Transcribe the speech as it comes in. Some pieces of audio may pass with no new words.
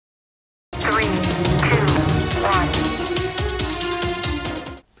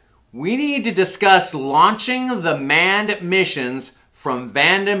we need to discuss launching the manned missions from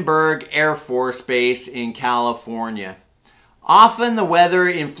Vandenberg Air Force Base in California. Often the weather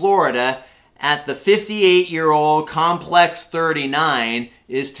in Florida at the 58-year-old Complex 39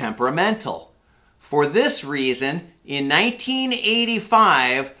 is temperamental. For this reason, in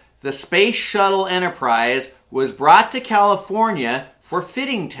 1985, the Space Shuttle Enterprise was brought to California for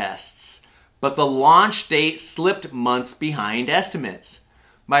fitting tests, but the launch date slipped months behind estimates.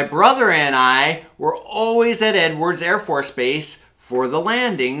 My brother and I were always at Edwards Air Force Base for the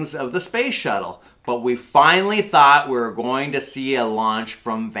landings of the space shuttle, but we finally thought we were going to see a launch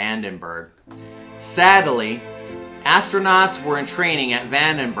from Vandenberg. Sadly, astronauts were in training at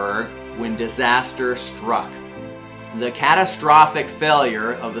Vandenberg when disaster struck. The catastrophic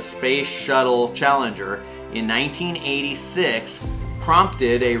failure of the Space Shuttle Challenger in 1986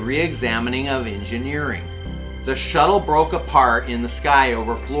 prompted a re-examining of engineering. The shuttle broke apart in the sky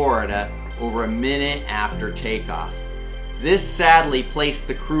over Florida over a minute after takeoff. This sadly placed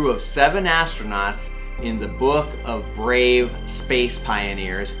the crew of 7 astronauts in the book of brave space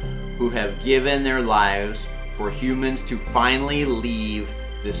pioneers who have given their lives for humans to finally leave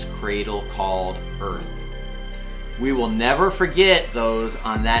this cradle called Earth. We will never forget those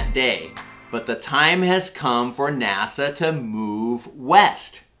on that day, but the time has come for NASA to move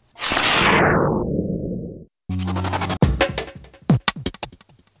west.